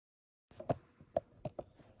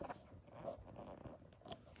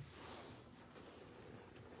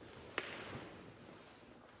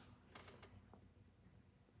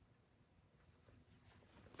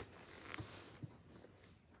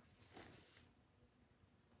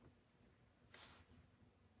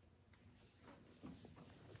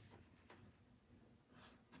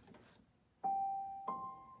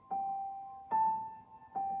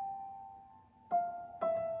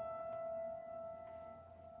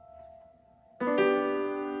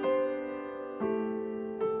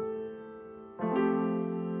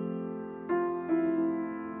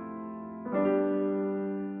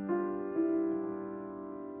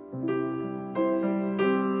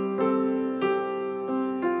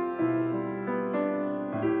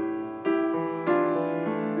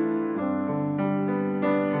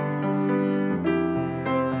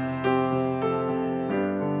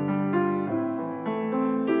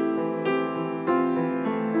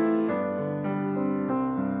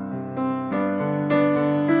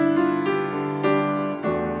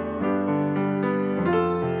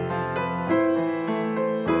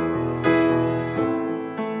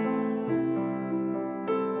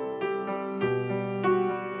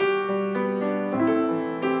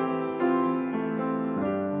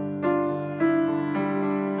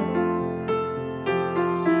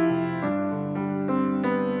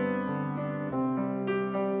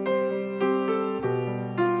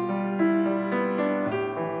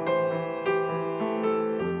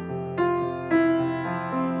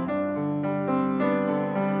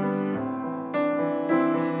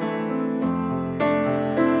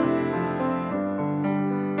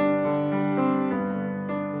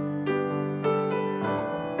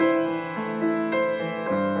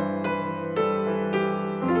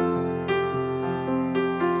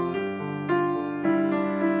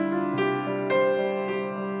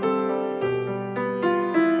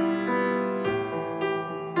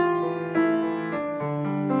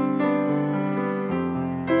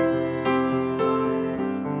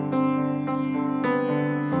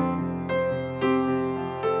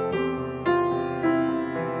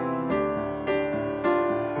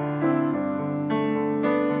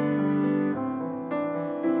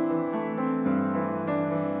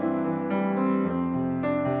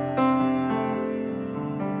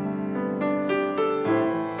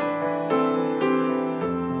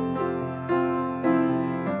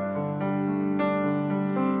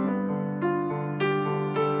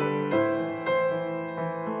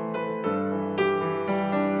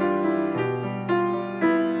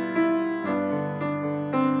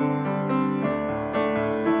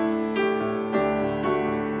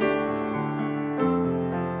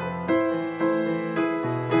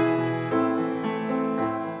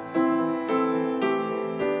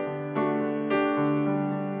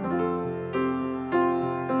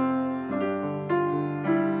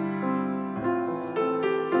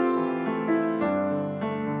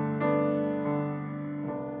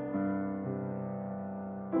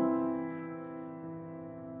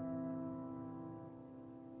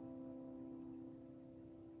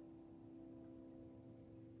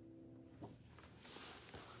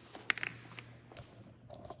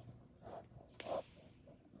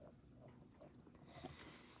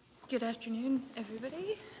Good afternoon,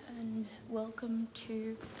 everybody, and welcome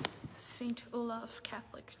to St. Olaf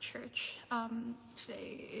Catholic Church.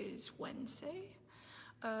 Today is Wednesday.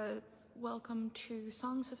 Welcome to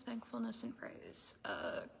Songs of Thankfulness and Praise,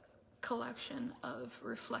 a collection of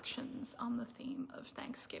reflections on the theme of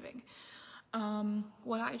Thanksgiving.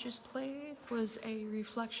 What I just played was a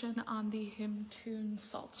reflection on the hymn tune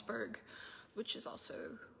Salzburg, which is also,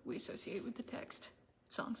 we associate with the text,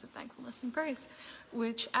 Songs of Thankfulness and Praise,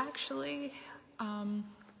 which actually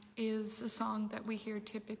is a song that we hear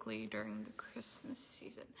typically during the Christmas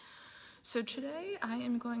season. So today I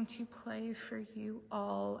am going to play for you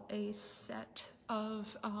all a set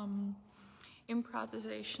of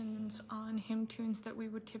improvisations on hymn tunes that we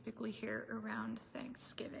would typically hear around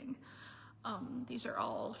Thanksgiving. These are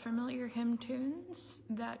all familiar hymn tunes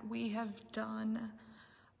that we have done,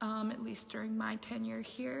 at least during my tenure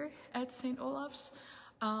here at St. Olaf's.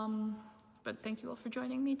 But thank you all for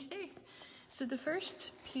joining me today. So the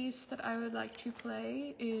first piece that I would like to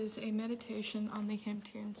play is a meditation on the hymn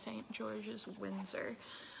tune St. George's Windsor.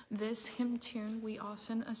 This hymn tune we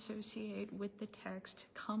often associate with the text,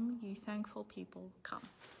 "Come ye thankful people, come."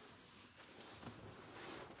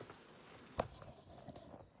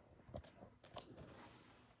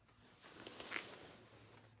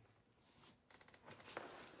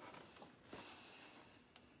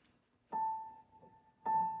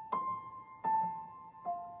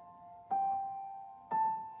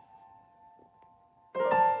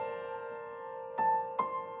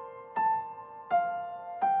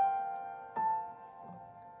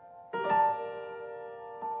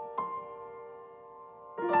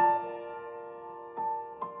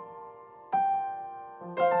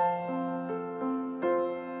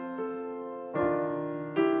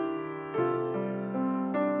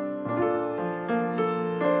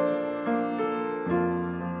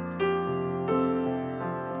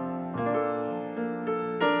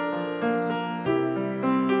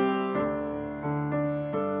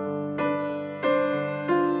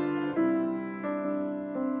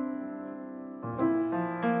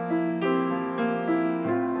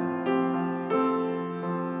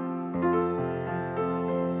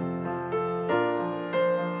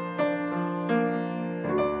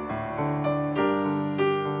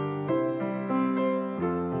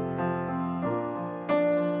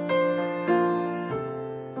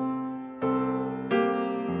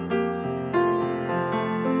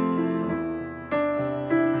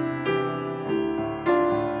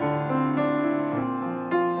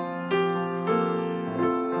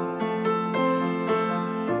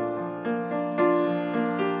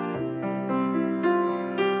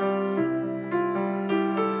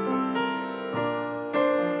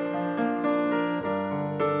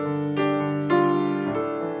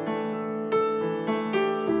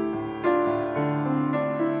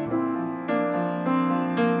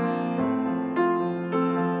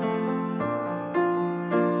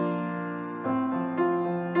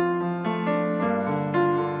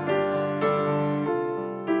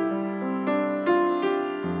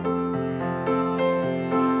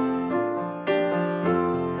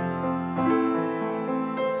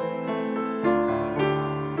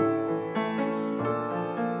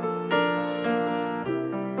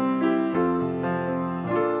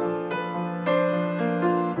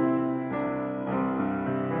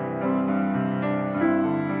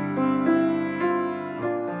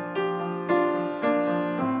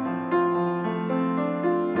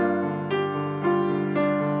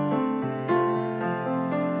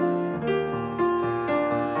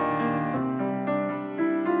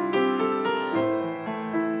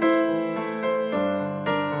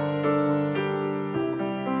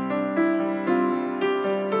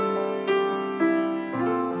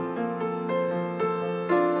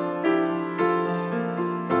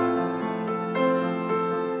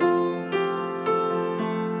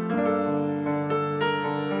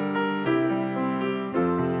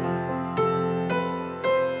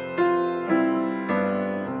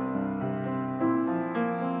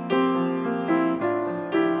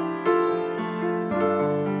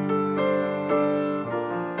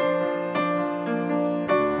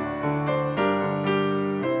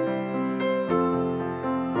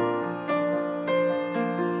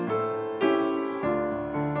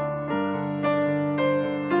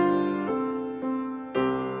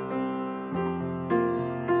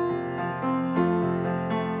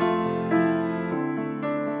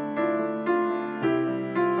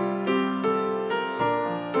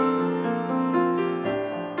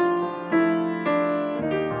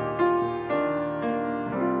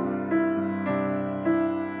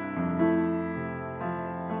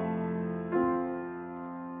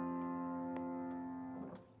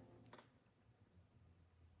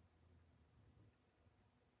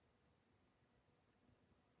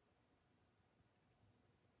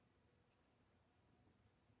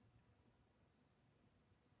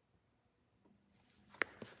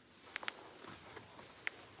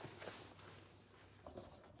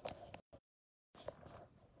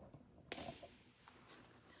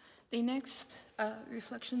 The next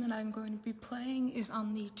reflection that I'm going to be playing is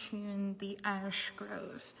on the tune The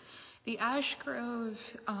Ashgrove. The Ashgrove,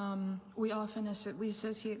 we often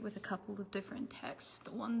associate with a couple of different texts.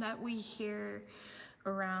 The one that we hear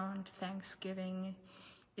around Thanksgiving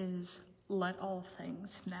is "Let all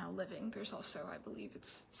things now living." There's also, I believe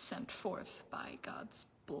it's "Sent forth by God's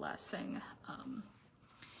blessing."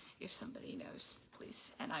 If somebody knows,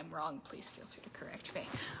 please, and I'm wrong, please feel free to correct me.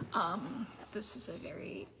 This is a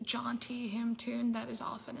very jaunty hymn tune that is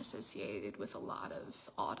often associated with a lot of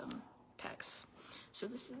autumn texts. So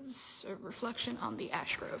this is a reflection on the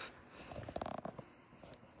Ashgrove.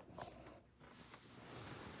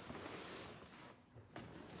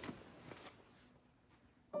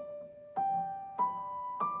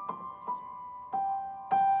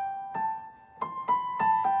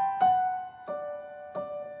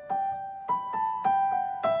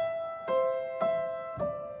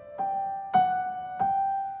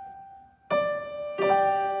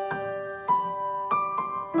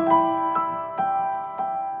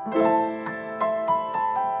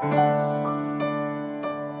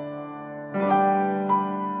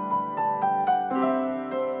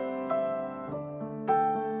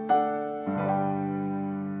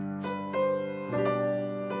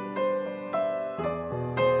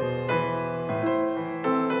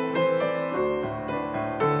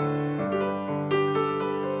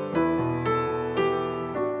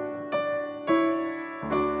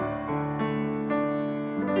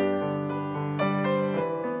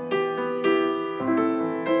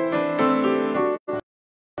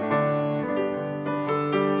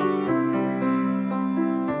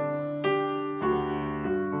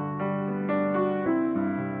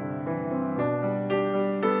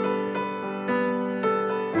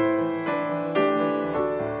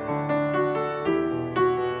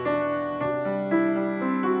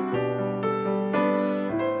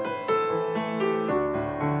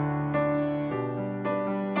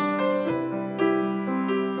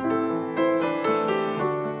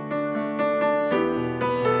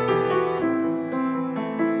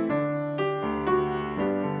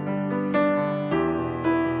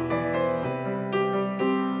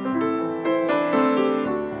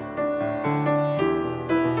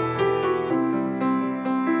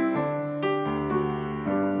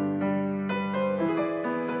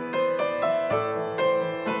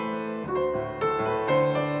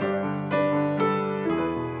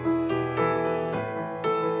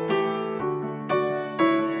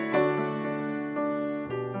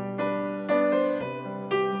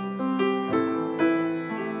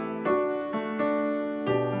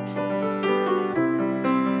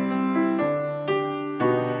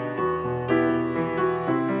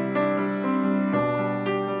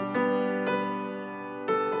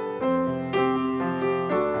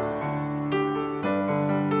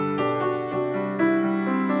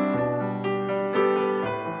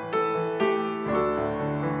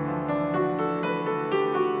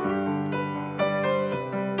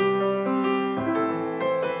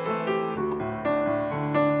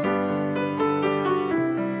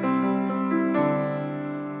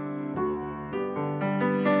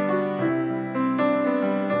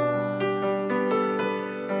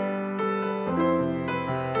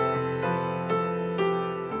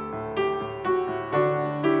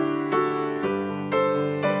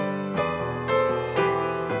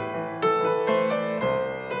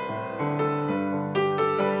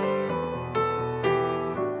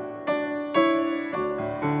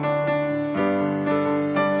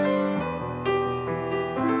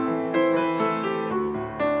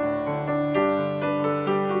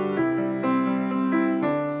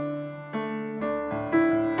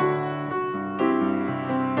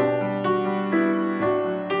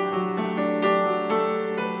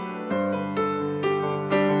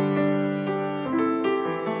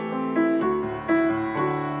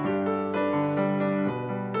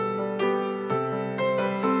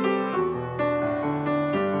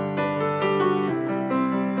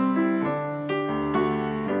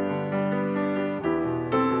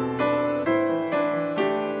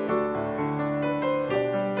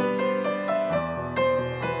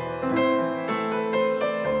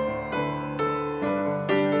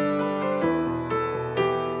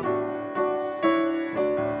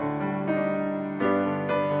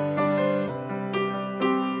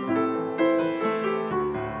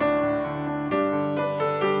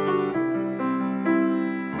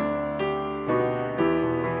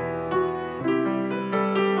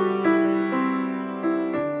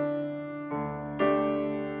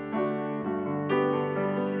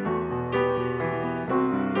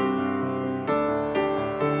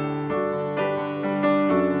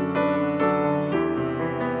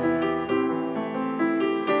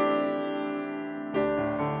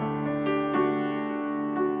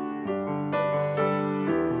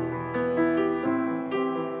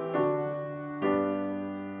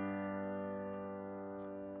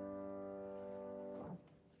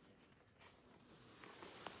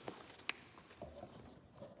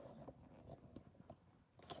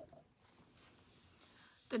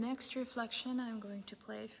 The next reflection I'm going to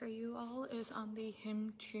play for you all is on the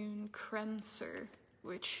hymn tune Krenzer,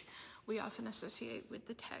 which we often associate with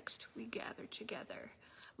the text, "We gather together."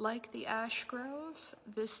 Like the Ashgrove,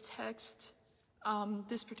 this text,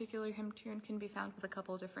 this particular hymn tune can be found with a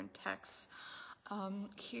couple different texts.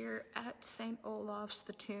 Here at St. Olaf's,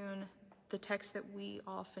 the text that we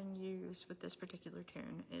often use with this particular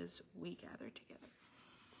tune is "We gather together."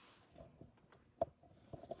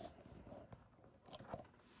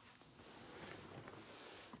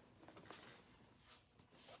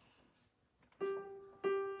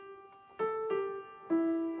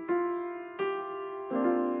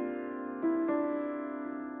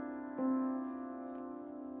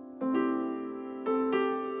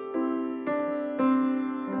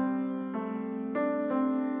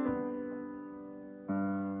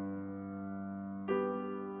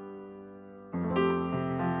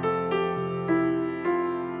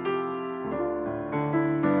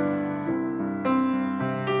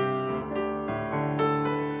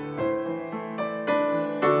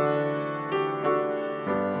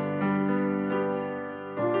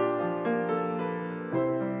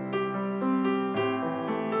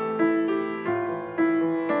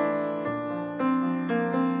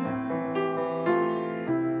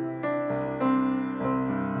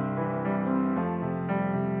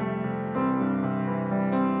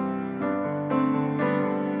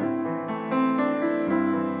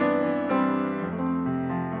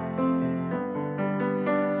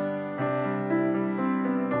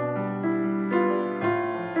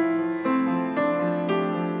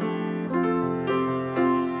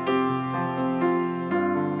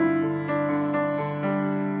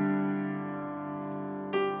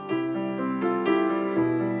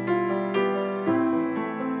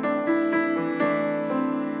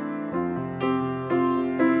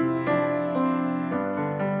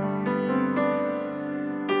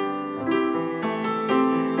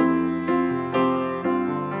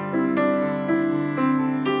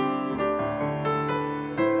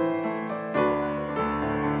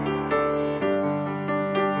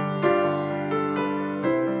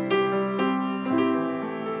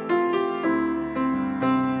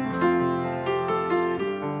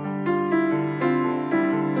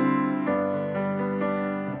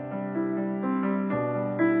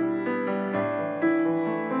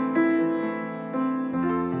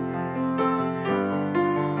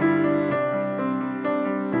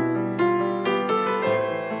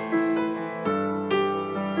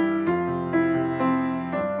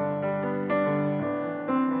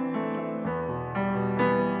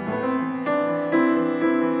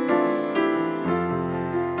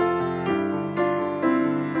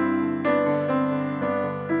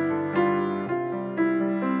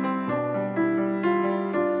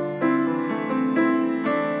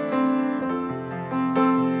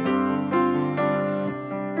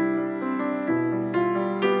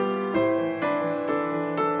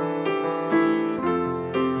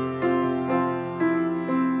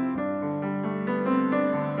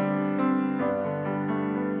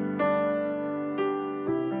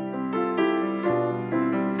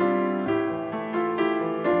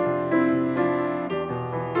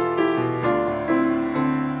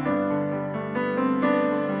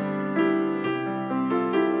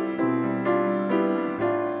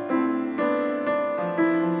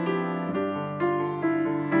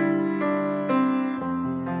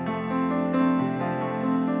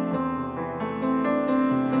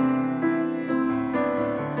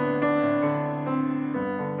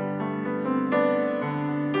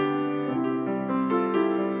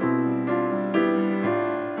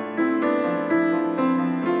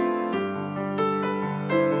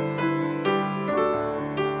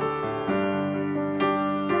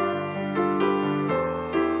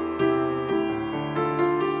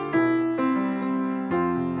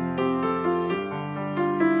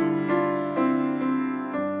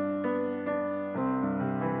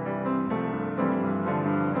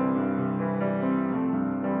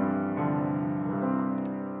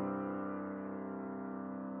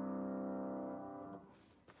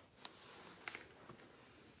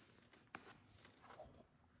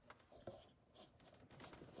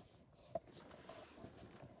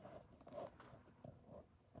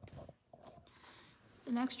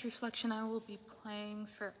 The next reflection I will be playing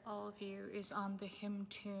for all of you is on the hymn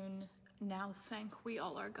tune, "Now Thank We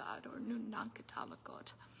All Our God," or Nun Danket.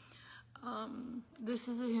 This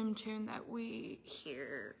is a hymn tune that we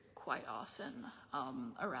hear quite often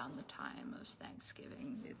around the time of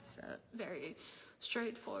Thanksgiving. It's a very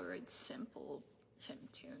straightforward, simple hymn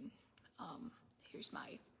tune. Here's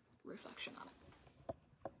my reflection on it.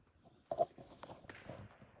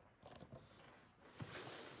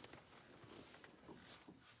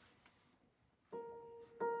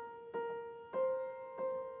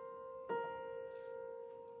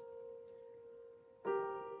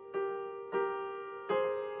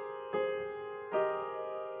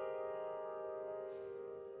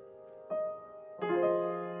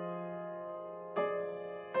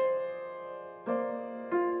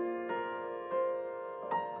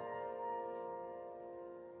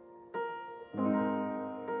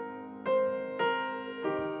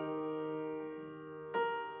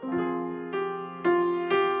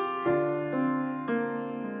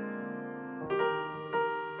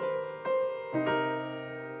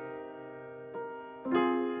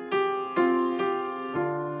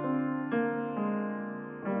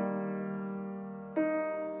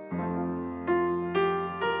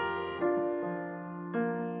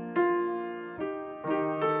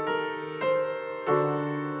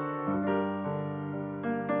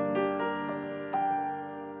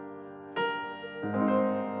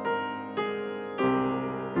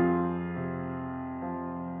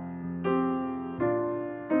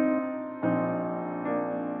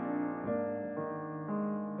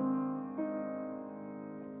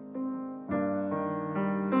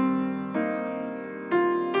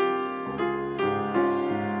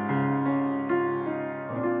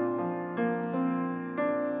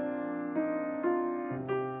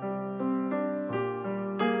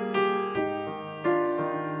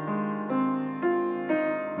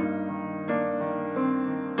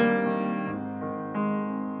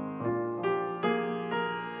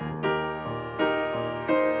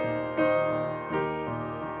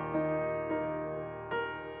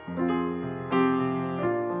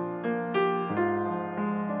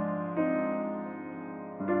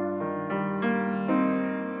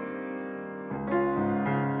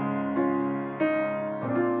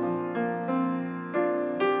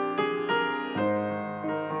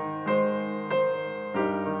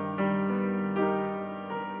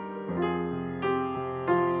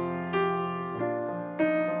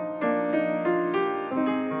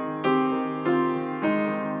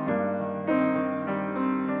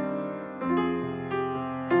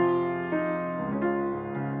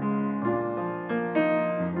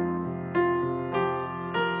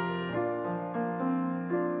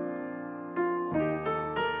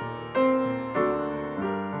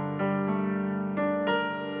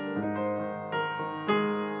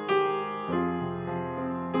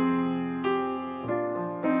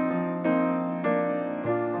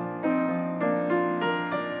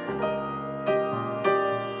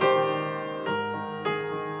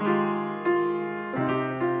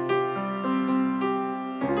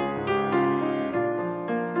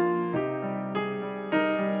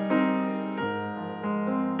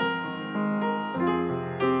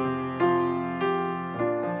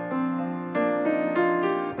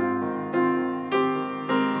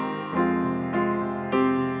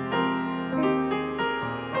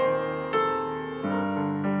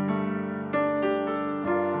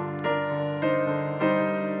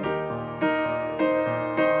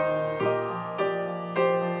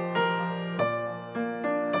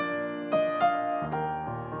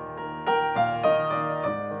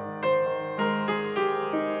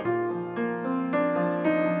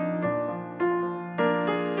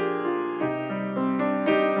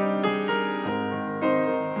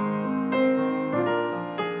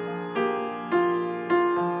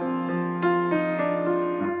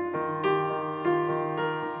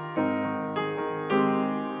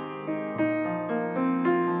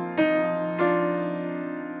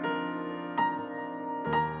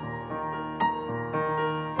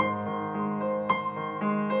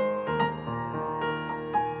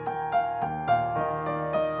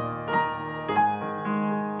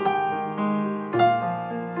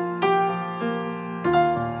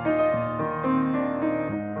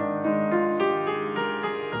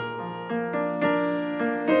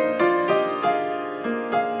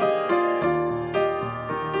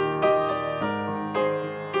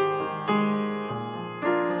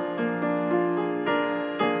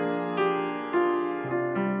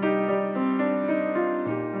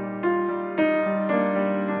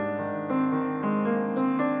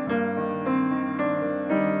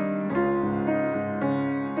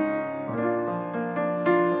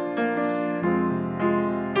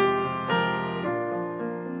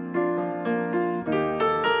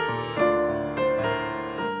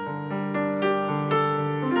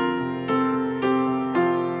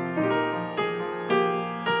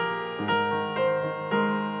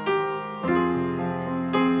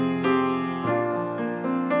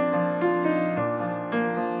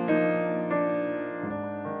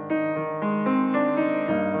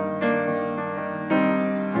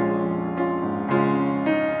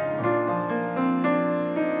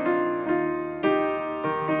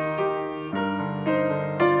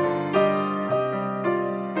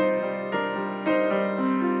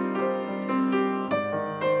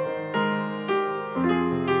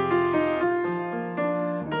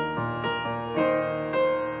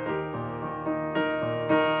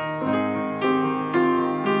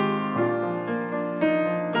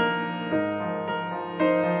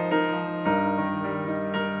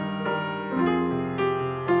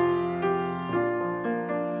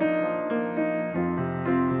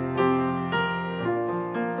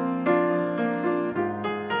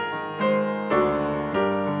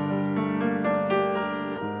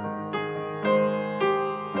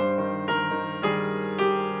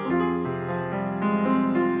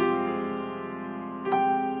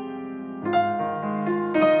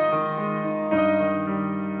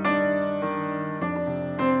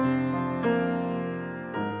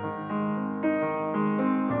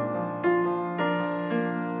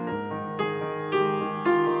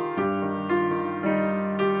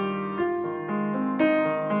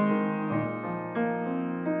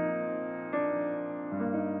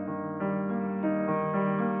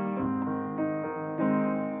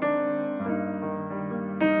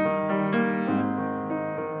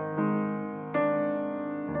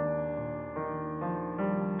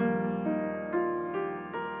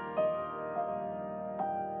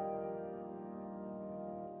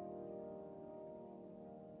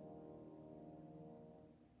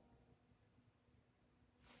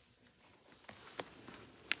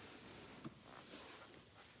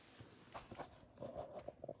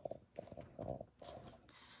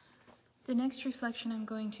 The next reflection I'm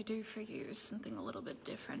going to do for you is something a little bit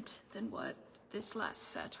different than what this last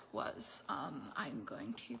set was. I'm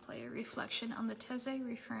going to play a reflection on the Teze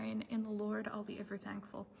refrain, "In the Lord I'll be ever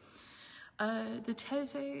thankful." The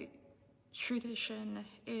Teze tradition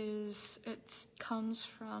it comes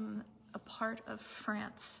from a part of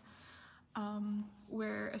France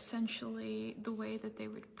where essentially the way that they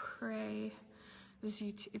would pray was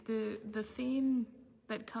the theme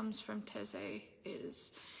that comes from Teze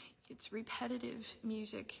is it's repetitive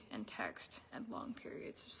music and text and long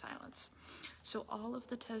periods of silence. So all of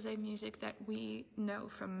the Teze music that we know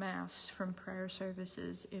from Mass, from prayer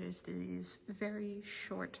services, it is these very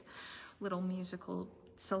short little musical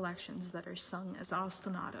selections that are sung as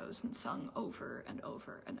ostinatos and sung over and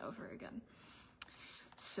over and over again.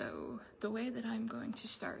 So the way that I'm going to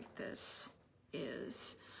start this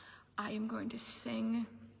is I am going to sing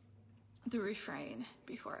the refrain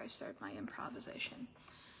before I start my improvisation.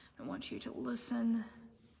 I want you to listen,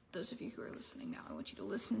 those of you who are listening now, I want you to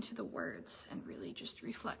listen to the words and really just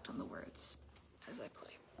reflect on the words as I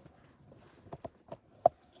play.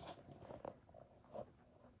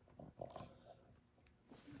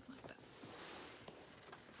 Something like that.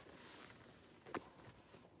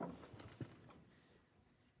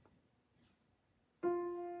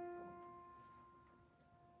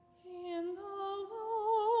 In the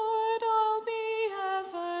Lord I'll be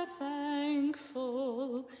ever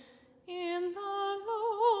thankful. In the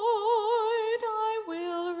Lord I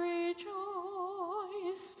will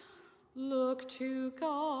rejoice. Look to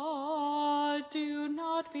God.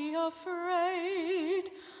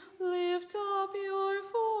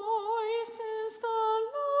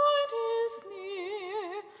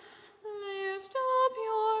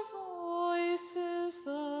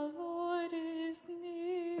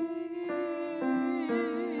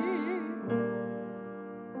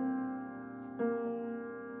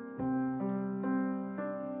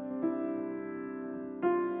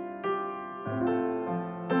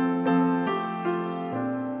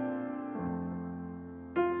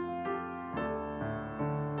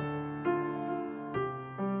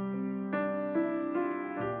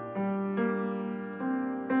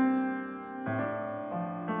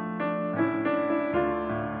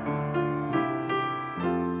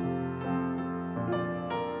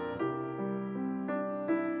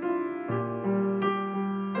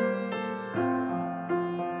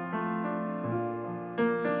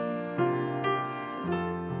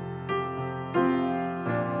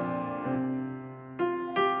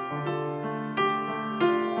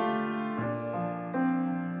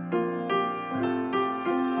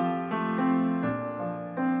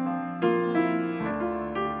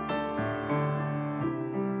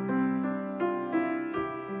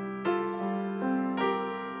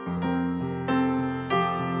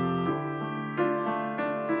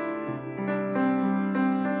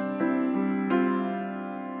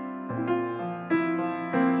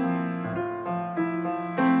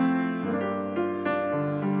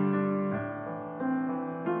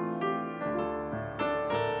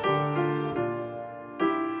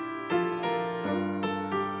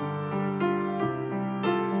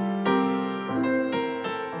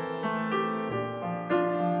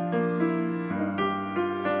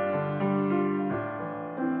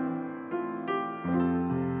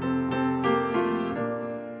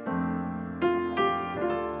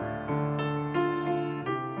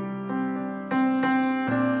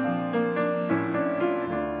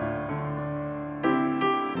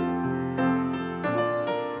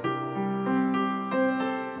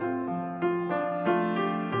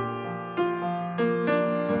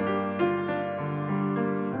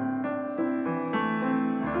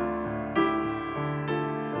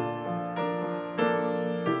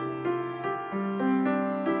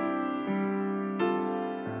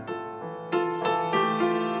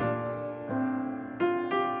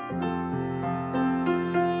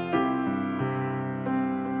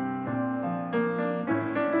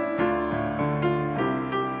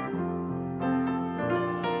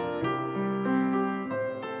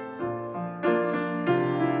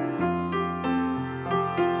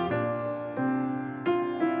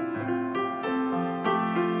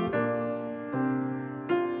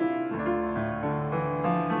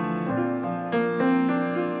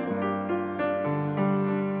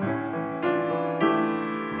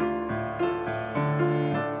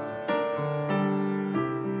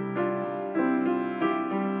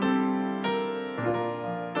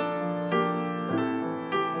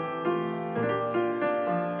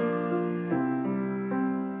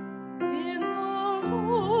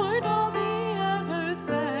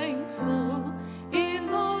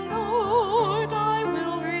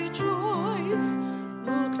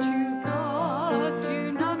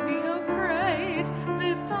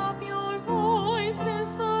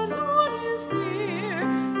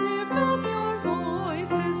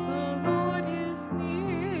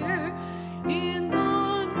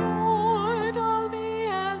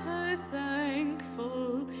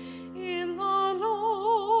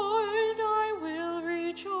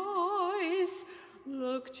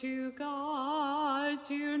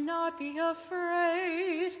 be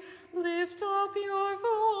afraid. Lift up your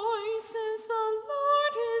voices, the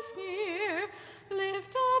Lord is near.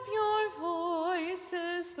 Lift up your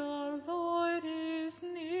voices, the Lord is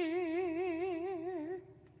near.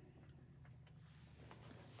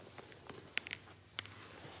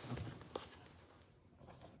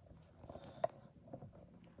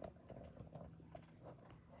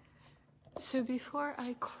 So before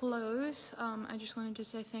I close, I just wanted to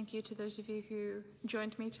say thank you to those of you who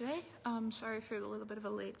joined me today. Sorry for a little bit of a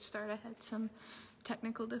late start. I had some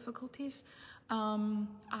technical difficulties.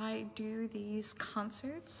 I do these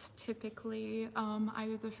concerts typically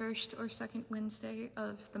either the first or second Wednesday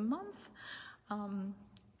of the month.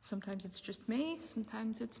 Sometimes it's just me,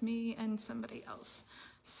 sometimes it's me and somebody else.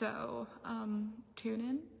 So tune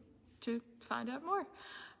in to find out more.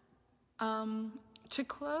 To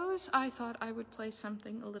close, I thought I would play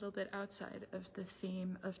something a little bit outside of the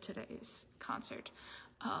theme of today's concert.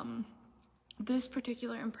 This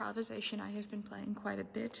particular improvisation I have been playing quite a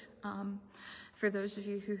bit. For those of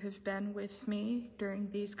you who have been with me during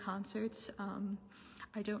these concerts,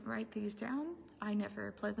 I don't write these down. I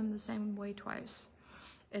never play them the same way twice.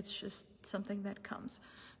 It's just something that comes.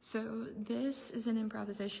 So this is an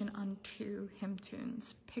improvisation on two hymn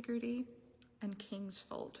tunes, Picardy and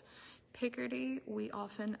Kingsfold. Picardy we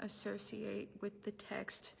often associate with the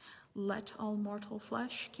text, "Let all mortal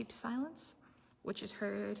flesh keep silence," which is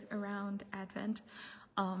heard around Advent.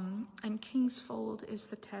 And Kingsfold is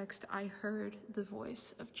the text, "I heard the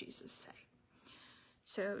voice of Jesus say."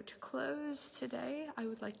 So to close today, I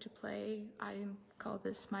would like to play, I call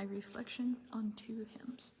this my reflection on two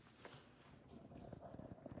hymns.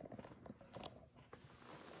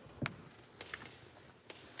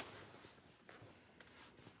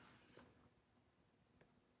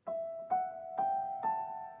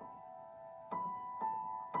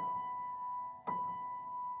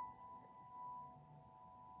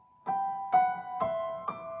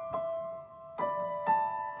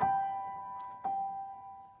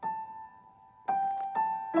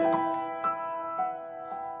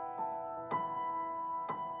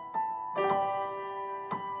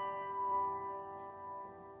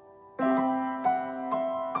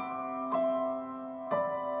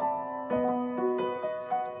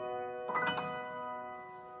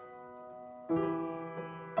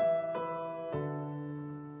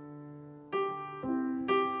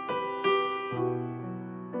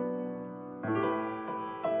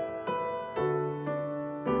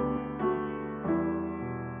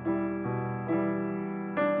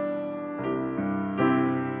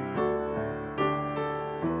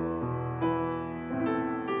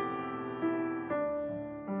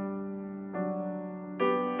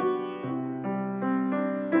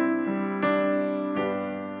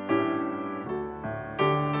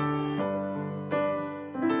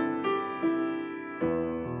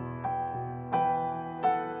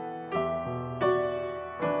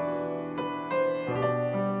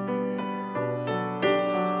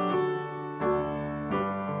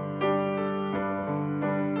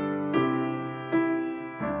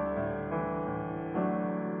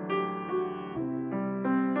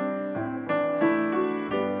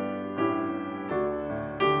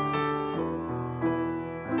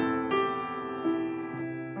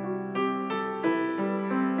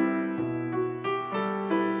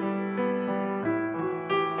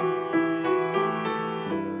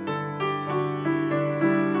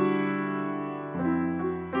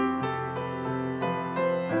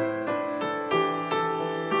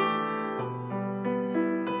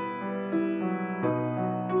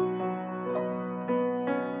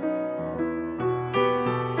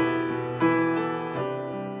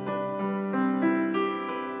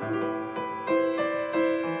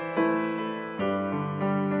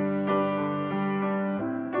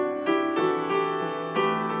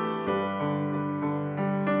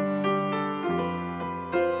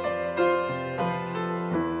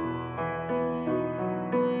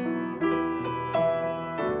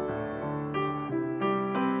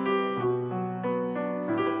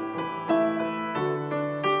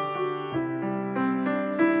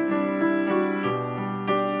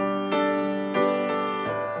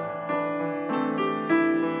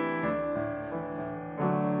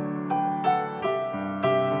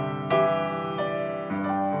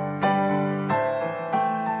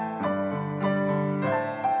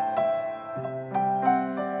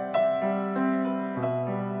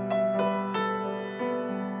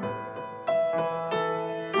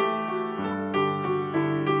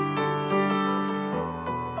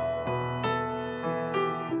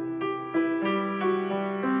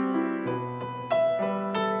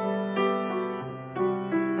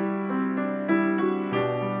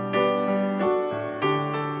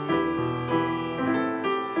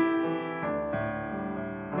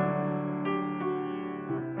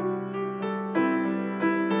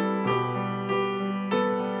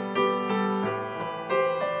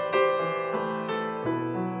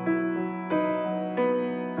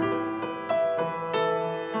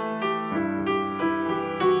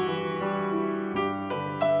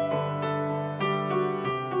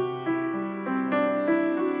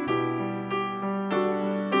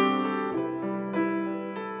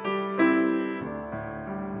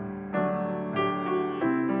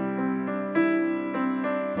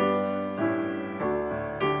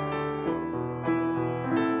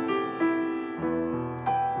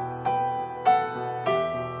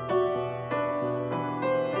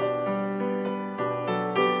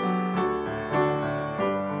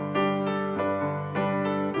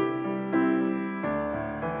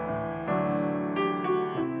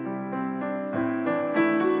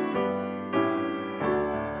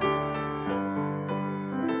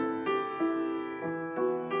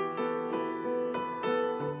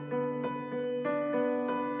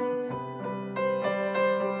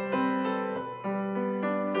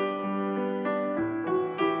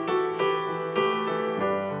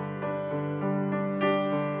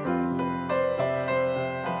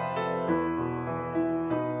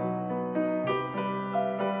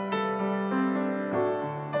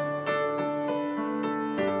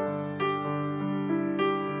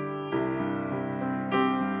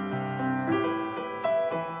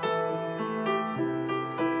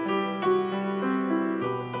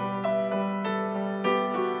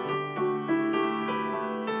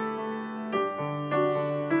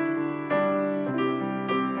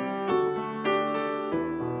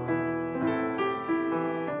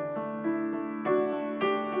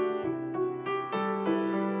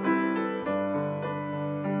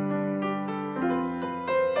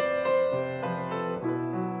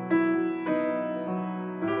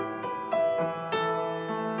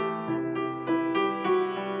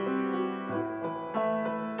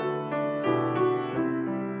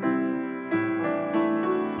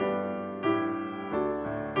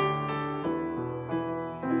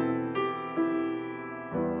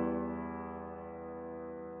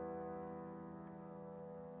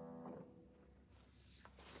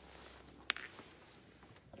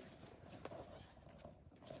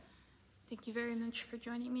 Thank you very much for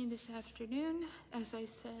joining me this afternoon. As I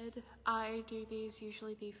said, I do these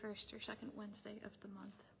usually the first or second Wednesday of the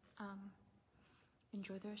month.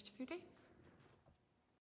 Enjoy the rest of your day.